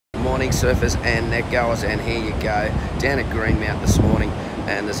morning, surfers and net goers, and here you go, down at Greenmount this morning,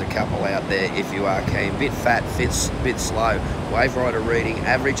 and there's a couple out there if you are keen. Bit fat, bit slow. Wave rider reading,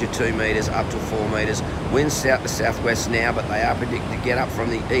 average of 2 metres up to 4 metres. Winds south to southwest now, but they are predicted to get up from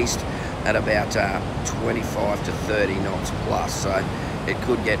the east at about 25 to 30 knots plus, so it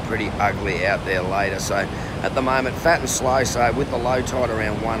could get pretty ugly out there later. So at the moment, fat and slow, so with the low tide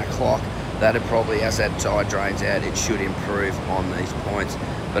around 1 o'clock, that'd probably, as that tide drains out, it should improve on these points.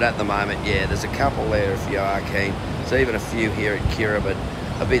 But at the moment, yeah, there's a couple there if you are keen. There's even a few here at Kira, but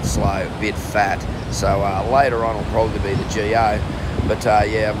a bit slow, a bit fat. So later on will probably be the GO. But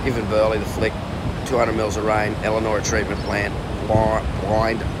yeah, I'm giving Burley the flick. 200 mils of rain, Eleanor treatment plant,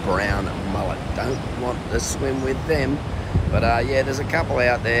 blind brown mullet. Don't want to swim with them. But yeah, there's a couple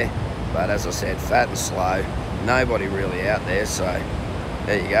out there. But as I said, fat and slow. Nobody really out there, so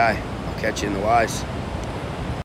there you go. Catch you in the waves.